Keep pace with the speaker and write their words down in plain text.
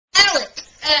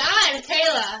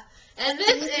Kayla, and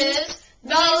this is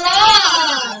The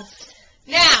Loft.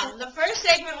 Now, the first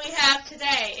segment we have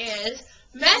today is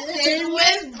Messing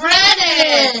with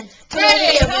Brennan.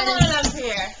 Brennan, come on up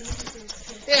here.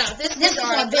 Yeah, this is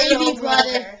our baby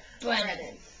brother,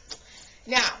 Brennan.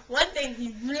 Now, one thing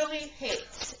he really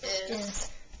hates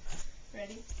is...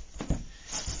 Ready?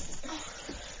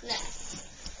 No.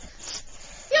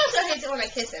 He also hates it when I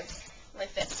kiss him.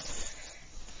 Like this.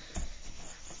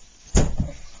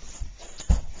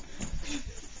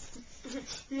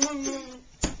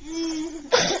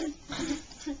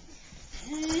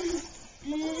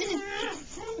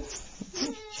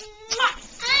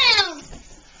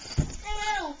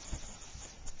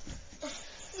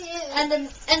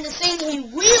 And the thing he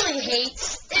really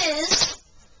hates is...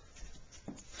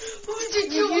 Who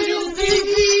did you do,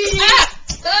 baby?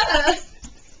 Ah!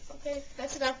 Okay,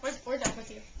 that's enough. We're done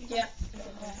with you. Yeah.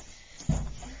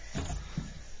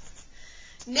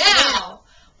 Now,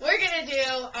 we're going to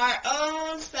do our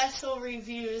own special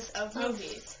reviews of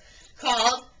movies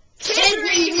called Kid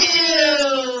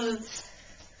Reviews.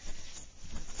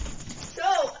 So,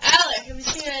 Alec, have you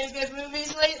seen any good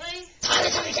movies lately?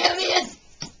 Pirates of the Caribbean!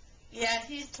 Yeah,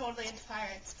 he's totally into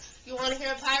pirates. You want to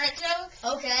hear a pirate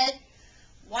joke? Okay.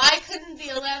 Why couldn't the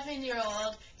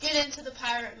 11-year-old get into the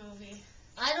pirate movie?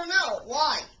 I don't know.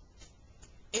 Why?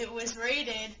 It was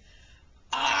rated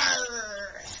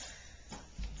R.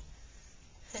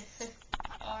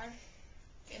 R?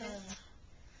 Get it?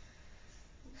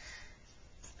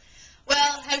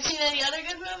 Well, have you seen any other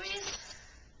good movies?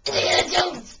 Indiana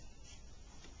Jones!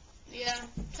 Yeah.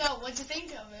 So, what'd you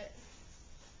think of it?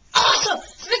 Awesome!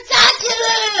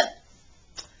 Spectacular!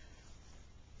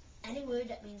 Any word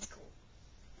that means cool.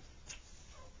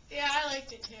 Yeah, I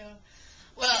liked it too.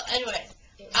 Well, anyway,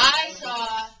 I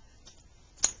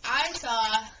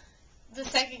saw the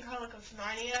second Chronicle of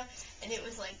Narnia, and it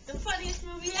was like the funniest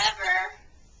movie ever.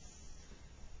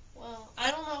 Well,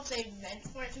 I don't know if they meant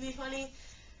for it to be funny,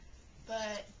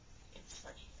 but it's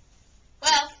funny.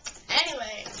 Well,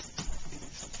 anyway,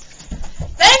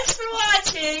 thanks for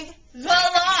watching The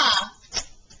Loft.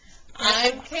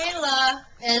 I'm Kayla.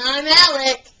 And I'm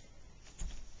Alec.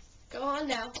 Go on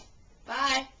now.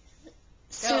 Bye.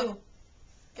 Sue.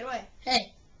 Get away.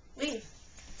 Hey.